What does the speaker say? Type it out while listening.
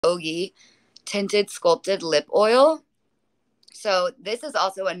Ogee Tinted Sculpted Lip Oil. So this is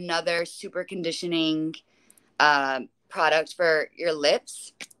also another super conditioning product for your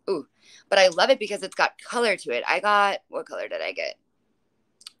lips. Ooh, but I love it because it's got color to it. What color did I get?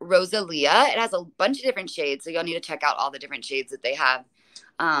 Rosalia. It has a bunch of different shades, so you'll need to check out all the different shades that they have.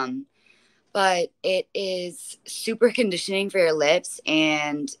 But it is super conditioning for your lips,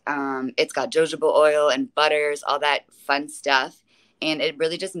 and it's got jojoba oil and butters, all that fun stuff, and it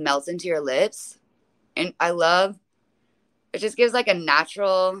really just melts into your lips. And it just gives like a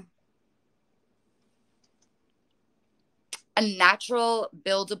natural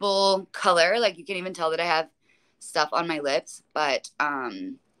buildable color. Like you can even tell that I have stuff on my lips, but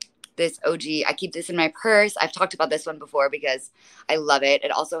this Ogee, I keep this in my purse. I've talked about this one before because I love it.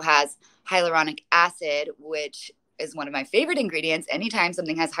 It also has hyaluronic acid, which is one of my favorite ingredients. Anytime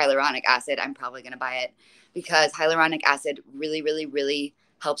something has hyaluronic acid, I'm probably going to buy it because hyaluronic acid really, really, really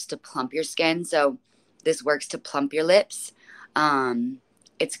helps to plump your skin. So this works to plump your lips.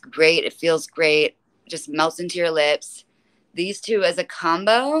 It's great. It feels great. It just melts into your lips. These two as a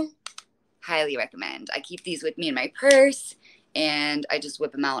combo, highly recommend. I keep these with me in my purse, and I just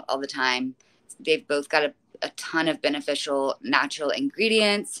whip them out all the time. They've both got a ton of beneficial natural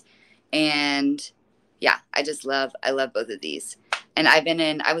ingredients, and yeah, I love both of these. And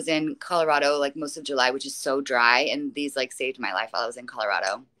I was in Colorado like most of July, which is so dry, and these like saved my life while I was in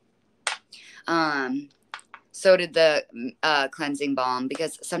Colorado. So did the cleansing balm,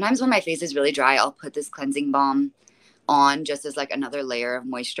 because sometimes when my face is really dry, I'll put this cleansing balm on just as like another layer of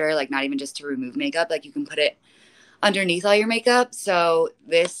moisture, like not even just to remove makeup. Like you can put it underneath all your makeup. So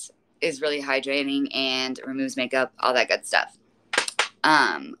this is really hydrating and removes makeup, all that good stuff.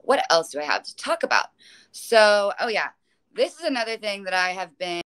 What else do I have to talk about? So, oh yeah, this is another thing that I have been